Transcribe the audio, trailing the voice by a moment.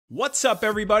What's up,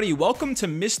 everybody? Welcome to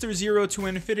Mr. Zero to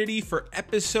Infinity for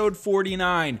episode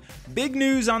 49. Big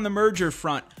news on the merger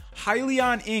front.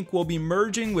 Hyliion Inc. will be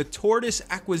merging with Tortoise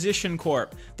Acquisition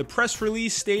Corp. The press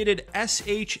release stated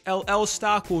SHLL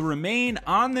stock will remain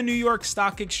on the New York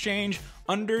Stock Exchange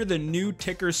under the new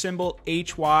ticker symbol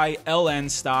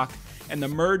HYLN stock, and the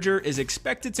merger is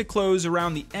expected to close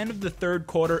around the end of the third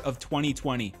quarter of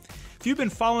 2020. If you've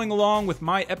been following along with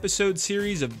my episode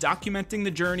series of documenting the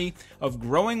journey of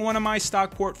growing one of my stock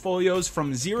portfolios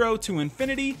from zero to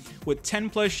infinity with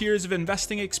 10 plus years of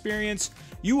investing experience,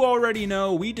 you already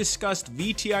know we discussed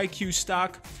VTIQ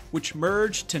Stock, which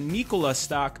merged to Nikola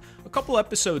stock a couple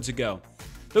episodes ago.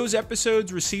 Those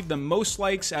episodes received the most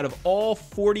likes out of all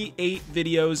 48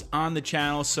 videos on the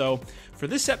channel, so for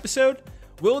this episode,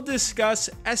 we'll discuss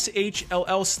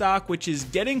SHLL stock, which is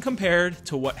getting compared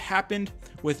to what happened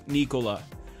with Nikola.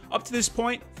 Up to this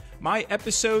point, my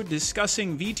episode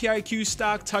discussing VTIQ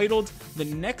stock titled "The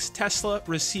Next Tesla"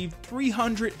 received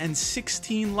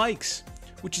 316 likes,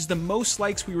 which is the most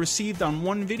likes we received on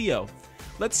one video.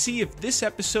 Let's see if this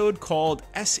episode called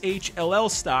SHLL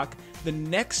stock, "The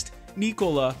Next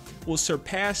Nikola," will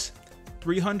surpass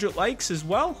 300 likes as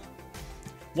well.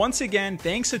 Once again,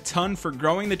 thanks a ton for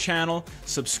growing the channel.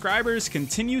 Subscribers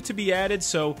continue to be added,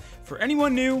 so for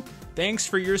anyone new, thanks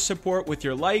for your support with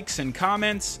your likes and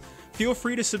comments. Feel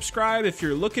free to subscribe if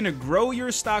you're looking to grow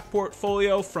your stock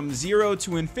portfolio from zero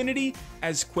to infinity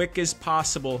as quick as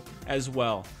possible as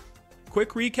well.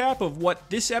 Quick recap of what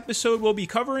this episode will be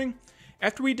covering.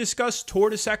 After we discuss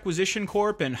Tortoise Acquisition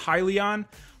Corp and Hyliion,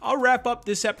 I'll wrap up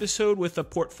this episode with a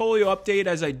portfolio update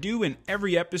as I do in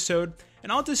every episode,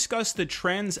 and I'll discuss the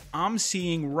trends I'm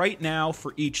seeing right now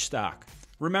for each stock.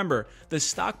 Remember, the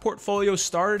stock portfolio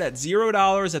started at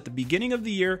 $0 at the beginning of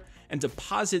the year, and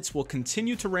deposits will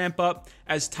continue to ramp up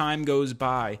as time goes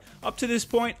by. Up to this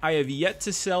point, I have yet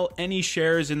to sell any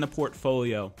shares in the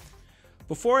portfolio.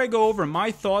 Before I go over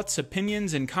my thoughts,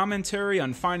 opinions, and commentary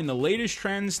on finding the latest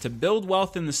trends to build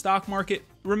wealth in the stock market,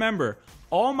 remember,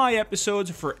 all my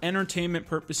episodes are for entertainment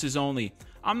purposes only.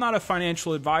 I'm not a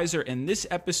financial advisor, and this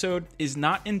episode is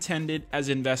not intended as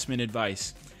investment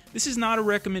advice. This is not a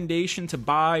recommendation to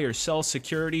buy or sell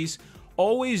securities.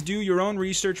 Always do your own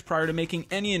research prior to making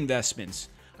any investments.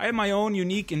 I have my own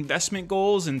unique investment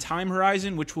goals and time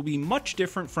horizon, which will be much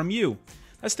different from you.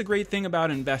 That's the great thing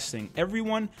about investing.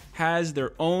 Everyone has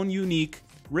their own unique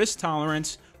risk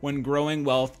tolerance when growing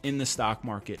wealth in the stock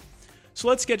market. So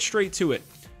let's get straight to it.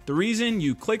 The reason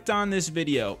you clicked on this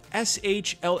video,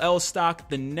 SHLL stock,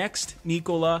 the Next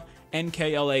Nikola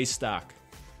NKLA stock.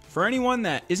 For anyone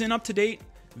that isn't up to date,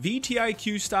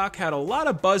 VTIQ stock had a lot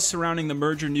of buzz surrounding the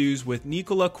merger news with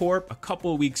Nikola Corp a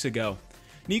couple weeks ago.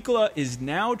 Nikola is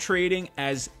now trading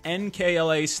as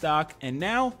NKLA stock, and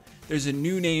now there's a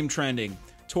new name trending,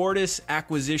 Tortoise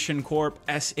Acquisition Corp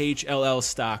SHLL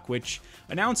stock, which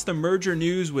announced the merger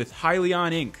news with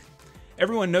Hyliion Inc.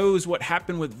 Everyone knows what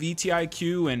happened with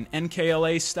VTIQ and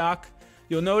NKLA stock.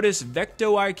 You'll notice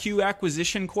VTIQ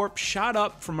Acquisition Corp shot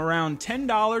up from around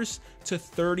 $10 to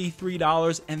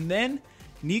 $33, and then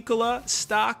Nikola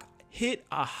stock hit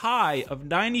a high of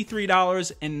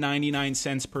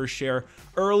 $93.99 per share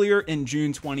earlier in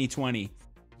June 2020.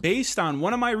 Based on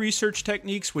one of my research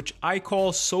techniques, which I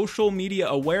call social media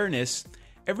awareness,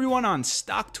 everyone on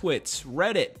StockTwits,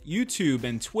 Reddit, YouTube,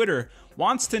 and Twitter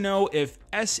wants to know if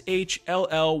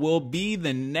SHLL will be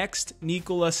the next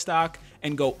Nikola stock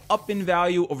and go up in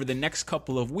value over the next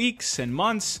couple of weeks and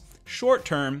months, short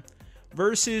term,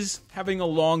 versus having a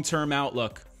long-term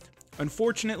outlook.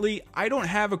 Unfortunately, I don't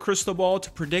have a crystal ball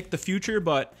to predict the future,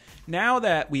 but now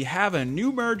that we have a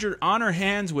new merger on our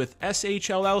hands with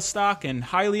SHLL stock and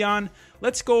Hyliion,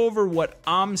 let's go over what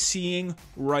I'm seeing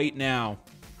right now.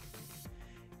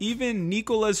 Even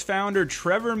Nikola's founder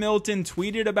Trevor Milton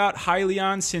tweeted about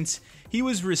Hyliion since he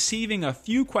was receiving a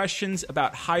few questions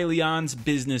about Hyliion's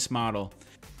business model.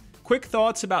 Quick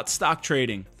thoughts about stock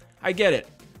trading. I get it.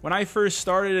 When I first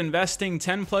started investing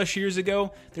 10 plus years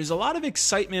ago, there's a lot of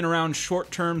excitement around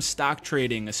short-term stock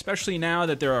trading, especially now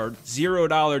that there are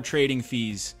 $0 trading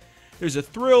fees. There's a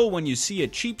thrill when you see a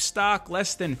cheap stock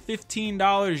less than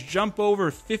 $15 jump over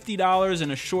 $50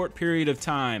 in a short period of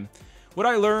time. What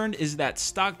I learned is that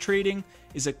stock trading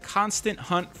is a constant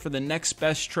hunt for the next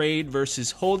best trade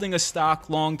versus holding a stock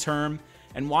long term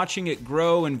and watching it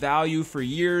grow in value for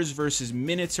years versus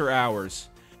minutes or hours.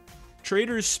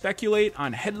 Traders speculate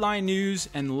on headline news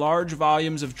and large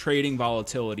volumes of trading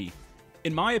volatility.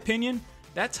 In my opinion,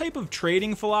 that type of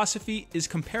trading philosophy is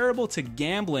comparable to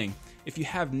gambling if you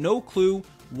have no clue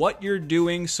what you're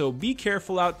doing, so be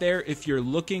careful out there if you're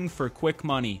looking for quick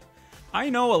money. I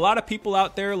know a lot of people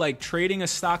out there like trading a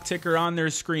stock ticker on their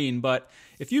screen, but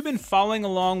if you've been following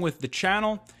along with the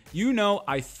channel, you know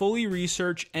I fully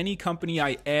research any company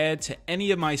I add to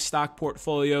any of my stock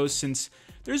portfolios, since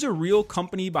there's a real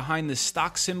company behind the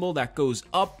stock symbol that goes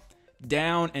up,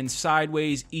 down, and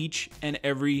sideways each and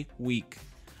every week.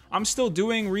 I'm still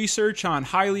doing research on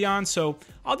Hyliion, so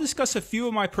I'll discuss a few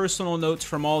of my personal notes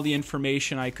from all the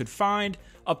information I could find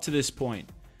up to this point.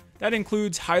 That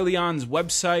includes Hyliion's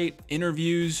website,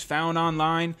 interviews found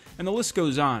online, and the list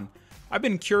goes on. I've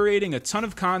been curating a ton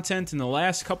of content in the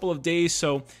last couple of days,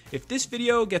 so if this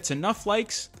video gets enough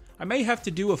likes, I may have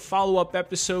to do a follow-up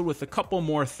episode with a couple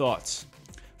more thoughts.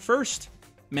 First,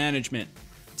 management.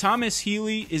 Thomas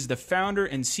Healy is the founder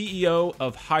and CEO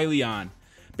of Hyliion.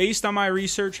 Based on my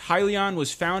research, Hyliion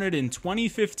was founded in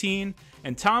 2015,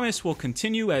 and Thomas will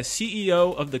continue as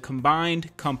CEO of the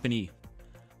combined company.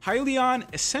 Hyliion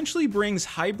essentially brings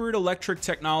hybrid electric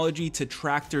technology to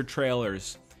tractor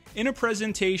trailers. In a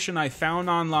presentation I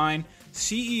found online,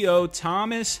 CEO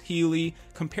Thomas Healy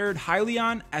compared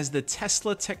Hyliion as the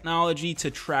Tesla technology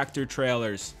to tractor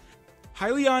trailers.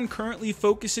 Hyliion currently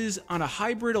focuses on a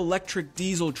hybrid electric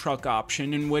diesel truck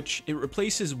option in which it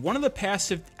replaces one of the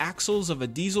passive axles of a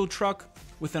diesel truck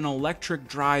with an electric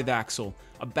drive axle,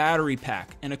 a battery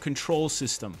pack, and a control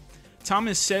system.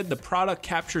 Thomas said the product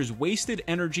captures wasted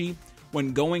energy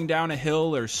when going down a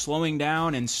hill or slowing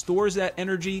down and stores that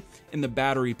energy in the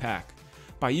battery pack.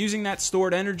 By using that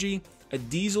stored energy, a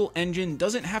diesel engine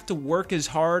doesn't have to work as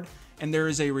hard, and there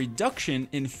is a reduction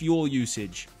in fuel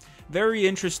usage. Very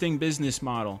interesting business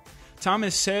model.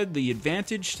 Thomas said the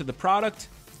advantage to the product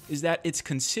is that it's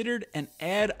considered an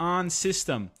add-on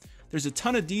system. There's a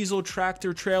ton of diesel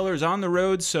tractor trailers on the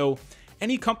road, so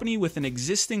any company with an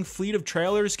existing fleet of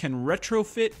trailers can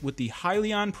retrofit with the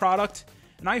Hyliion product,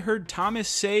 and I heard Thomas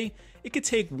say it could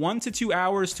take 1 to 2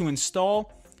 hours to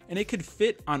install, and it could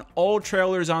fit on all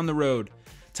trailers on the road.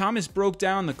 Thomas broke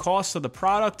down the cost of the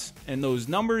product, and those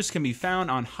numbers can be found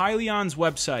on Hyliion's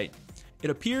website. It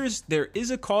appears there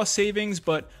is a cost savings,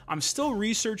 but I'm still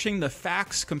researching the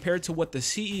facts compared to what the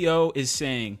CEO is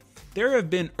saying. There have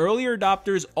been early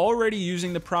adopters already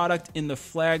using the product in the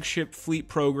flagship fleet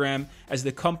program as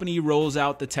the company rolls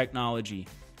out the technology.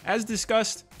 As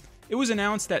discussed, it was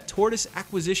announced that Tortoise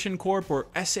Acquisition Corp, or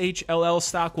SHLL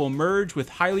stock, will merge with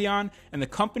Hyliion, and the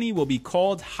company will be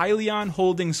called Hyliion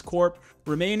Holdings Corp,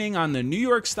 remaining on the New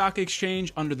York Stock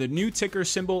Exchange under the new ticker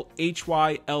symbol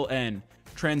HYLN.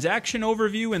 Transaction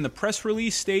overview in the press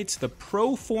release states the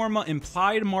pro forma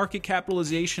implied market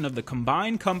capitalization of the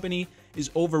combined company is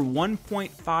over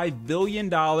 $1.5 billion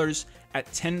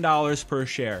at $10 per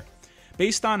share.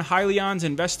 Based on Hyliion's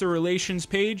investor relations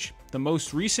page, the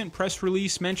most recent press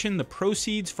release mentioned the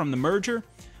proceeds from the merger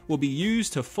will be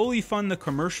used to fully fund the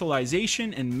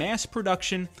commercialization and mass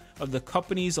production of the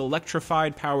company's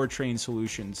electrified powertrain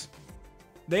solutions.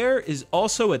 There is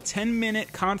also a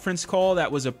 10-minute conference call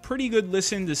that was a pretty good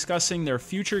listen, discussing their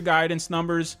future guidance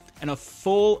numbers and a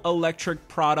full electric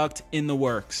product in the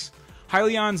works.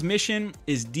 Hyliion's mission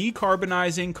is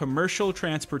decarbonizing commercial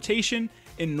transportation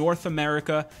in North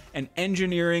America and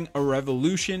engineering a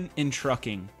revolution in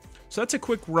trucking. So that's a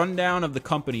quick rundown of the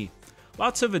company.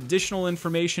 Lots of additional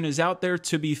information is out there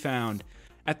to be found.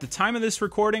 At the time of this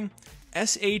recording,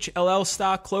 SHLL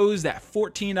stock closed at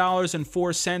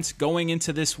 $14.04 going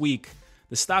into this week.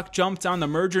 The stock jumped on the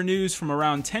merger news from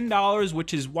around $10,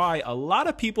 which is why a lot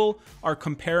of people are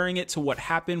comparing it to what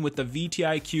happened with the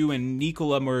VTIQ and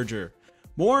Nikola merger.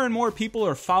 More and more people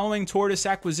are following Tortoise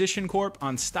Acquisition Corp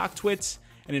on StockTwits,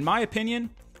 and in my opinion,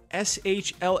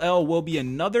 SHLL will be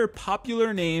another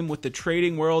popular name with the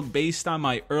trading world based on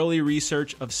my early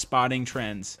research of spotting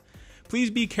trends. Please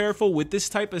be careful with this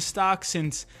type of stock,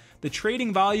 since the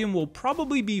trading volume will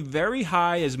probably be very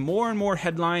high as more and more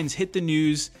headlines hit the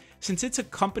news, since it's a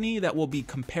company that will be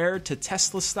compared to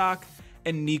Tesla stock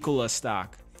and Nikola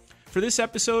stock. For this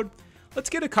episode, let's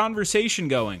get a conversation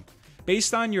going.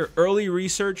 Based on your early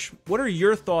research, what are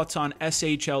your thoughts on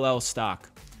SHLL stock?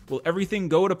 Will everything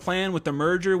go to plan with the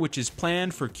merger, which is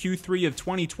planned for Q3 of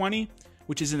 2020,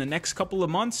 which is in the next couple of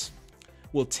months?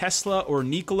 Will Tesla or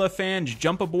Nikola fans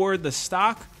jump aboard the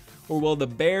stock? Or will the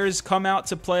bears come out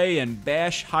to play and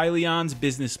bash Hyliion's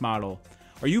business model?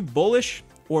 Are you bullish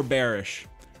or bearish?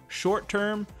 Short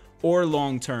term or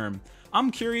long term?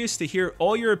 I'm curious to hear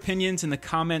all your opinions in the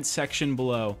comments section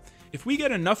below. If we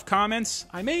get enough comments,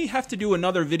 I may have to do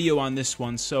another video on this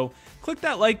one, so click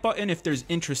that like button if there's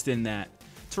interest in that.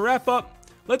 To wrap up,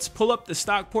 let's pull up the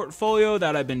stock portfolio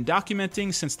that I've been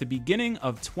documenting since the beginning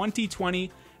of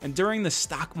 2020 and during the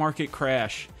stock market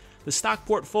crash. The stock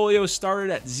portfolio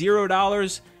started at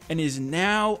 $0 and is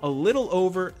now a little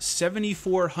over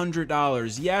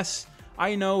 $7,400. Yes,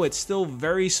 I know it's still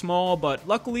very small, but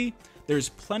luckily there's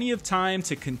plenty of time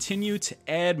to continue to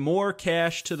add more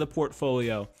cash to the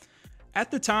portfolio.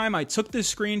 At the time I took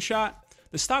this screenshot,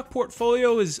 the stock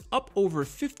portfolio is up over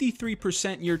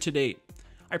 53% year to date.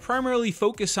 I primarily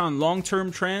focus on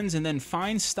long-term trends and then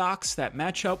find stocks that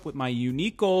match up with my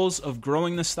unique goals of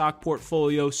growing the stock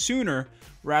portfolio sooner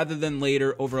rather than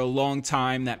later over a long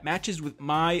time that matches with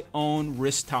my own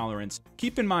risk tolerance.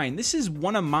 Keep in mind, this is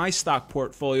one of my stock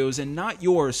portfolios and not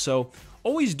yours, so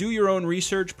always do your own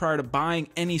research prior to buying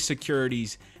any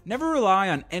securities. Never rely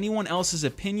on anyone else's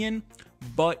opinion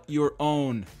but your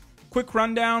own. Quick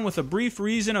rundown with a brief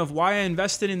reason of why I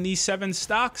invested in these 7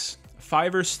 stocks.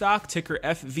 Fiverr stock, ticker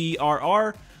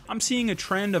FVRR. I'm seeing a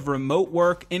trend of remote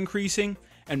work increasing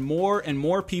and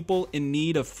more people in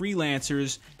need of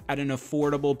freelancers at an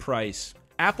affordable price.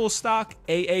 Apple stock,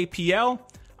 AAPL.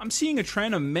 I'm seeing a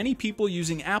trend of many people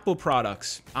using Apple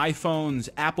products, iPhones,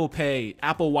 Apple Pay,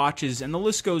 Apple Watches, and the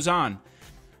list goes on.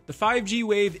 The 5G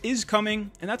wave is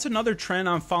coming, and that's another trend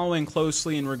I'm following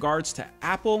closely in regards to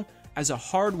Apple as a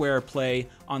hardware play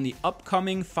on the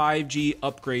upcoming 5G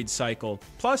upgrade cycle.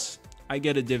 Plus, I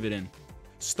get a dividend.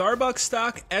 Starbucks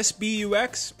stock,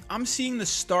 SBUX. I'm seeing the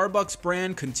Starbucks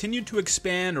brand continue to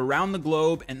expand around the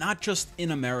globe and not just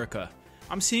in America.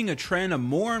 I'm seeing a trend of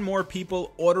more and more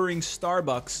people ordering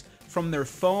Starbucks from their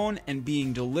phone and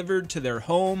being delivered to their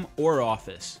home or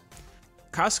office.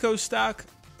 Costco stock,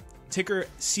 ticker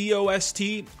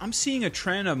COST. I'm seeing a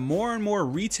trend of more and more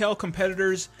retail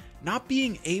competitors not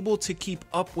being able to keep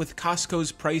up with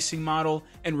Costco's pricing model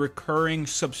and recurring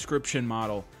subscription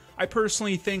model. I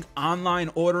personally think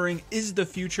online ordering is the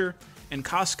future, and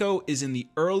Costco is in the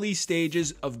early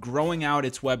stages of growing out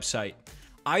its website.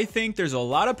 I think there's a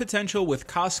lot of potential with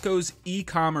Costco's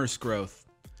e-commerce growth.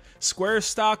 Square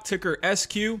stock, ticker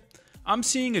SQ. I'm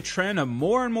seeing a trend of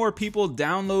more and more people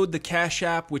download the Cash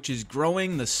App, which is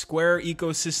growing the Square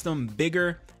ecosystem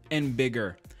bigger and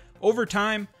bigger. Over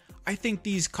time, I think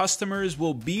these customers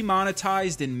will be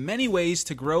monetized in many ways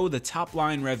to grow the top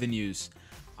line revenues.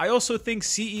 I also think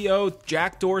CEO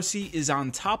Jack Dorsey is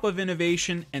on top of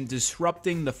innovation and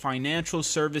disrupting the financial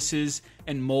services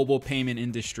and mobile payment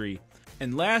industry.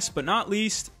 And last but not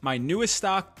least, my newest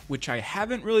stock, which I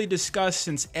haven't really discussed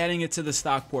since adding it to the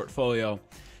stock portfolio,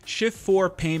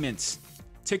 Shift4 Payments,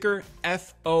 ticker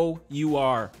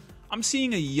FOUR. I'm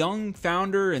seeing a young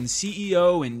founder and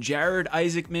CEO in Jared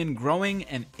Isaacman growing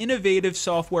an innovative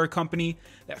software company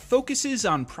that focuses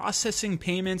on processing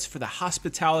payments for the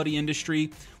hospitality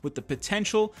industry with the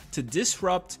potential to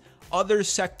disrupt other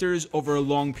sectors over a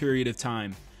long period of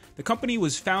time. The company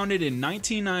was founded in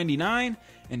 1999,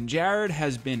 and Jared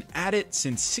has been at it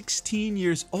since 16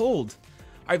 years old.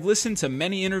 I've listened to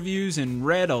many interviews and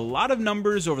read a lot of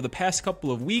numbers over the past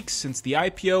couple of weeks since the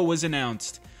IPO was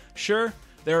announced. Sure,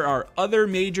 there are other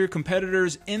major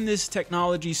competitors in this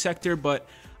technology sector, but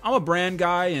I'm a brand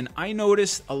guy and I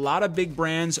noticed a lot of big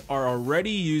brands are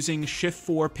already using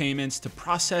Shift4 Payments to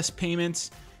process payments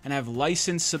and have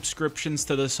licensed subscriptions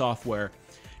to the software.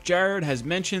 Jared has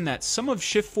mentioned that some of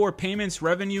Shift4 Payments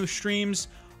revenue streams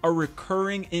are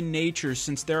recurring in nature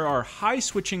since there are high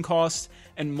switching costs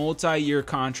and multi-year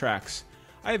contracts.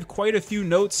 I have quite a few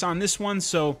notes on this one,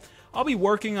 so I'll be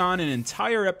working on an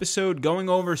entire episode going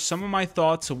over some of my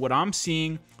thoughts of what I'm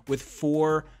seeing with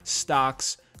 4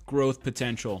 stocks' growth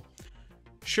potential.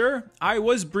 Sure, I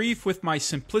was brief with my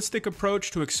simplistic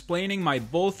approach to explaining my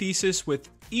bull thesis with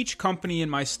each company in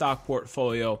my stock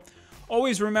portfolio.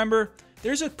 Always remember,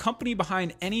 there's a company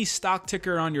behind any stock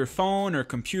ticker on your phone or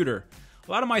computer.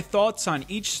 A lot of my thoughts on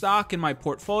each stock in my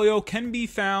portfolio can be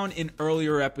found in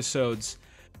earlier episodes.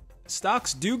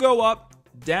 Stocks do go up,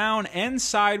 down, and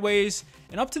sideways,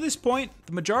 and up to this point,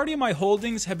 the majority of my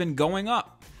holdings have been going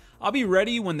up. I'll be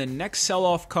ready when the next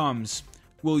sell-off comes.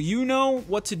 Will you know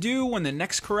what to do when the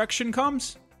next correction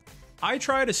comes? I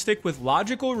try to stick with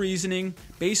logical reasoning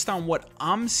based on what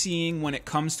I'm seeing when it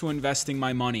comes to investing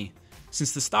my money.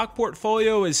 Since the stock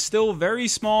portfolio is still very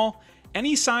small,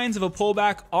 any signs of a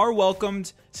pullback are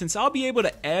welcomed since I'll be able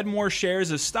to add more shares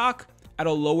of stock at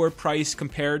a lower price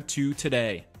compared to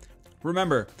today.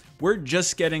 Remember, we're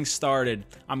just getting started.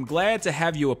 I'm glad to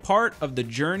have you a part of the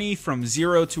journey from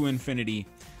zero to infinity.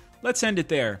 Let's end it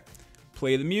there.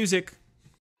 Play the music.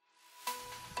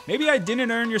 Maybe I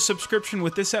didn't earn your subscription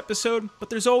with this episode, but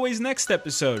there's always next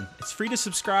episode. It's free to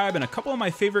subscribe, and a couple of my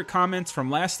favorite comments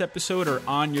from last episode are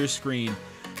on your screen.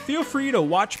 Feel free to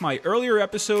watch my earlier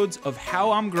episodes of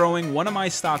how I'm growing one of my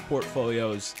stock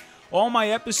portfolios. All my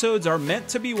episodes are meant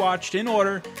to be watched in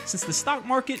order since the stock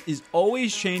market is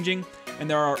always changing and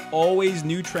there are always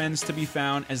new trends to be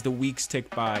found as the weeks tick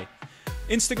by.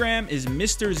 Instagram is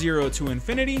Mr. Zero to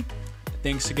Infinity.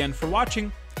 Thanks again for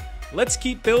watching. Let's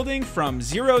keep building from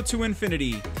zero to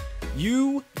infinity.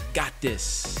 You got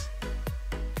this.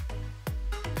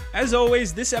 As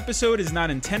always, this episode is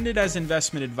not intended as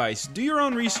investment advice. Do your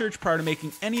own research prior to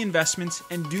making any investments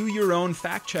and do your own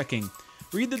fact checking.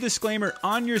 Read the disclaimer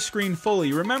on your screen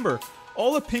fully. Remember,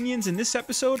 all opinions in this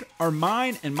episode are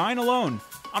mine and mine alone.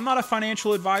 I'm not a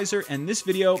financial advisor, and this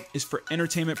video is for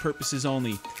entertainment purposes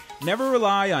only. Never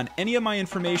rely on any of my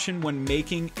information when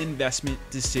making investment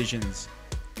decisions.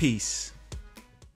 Peace.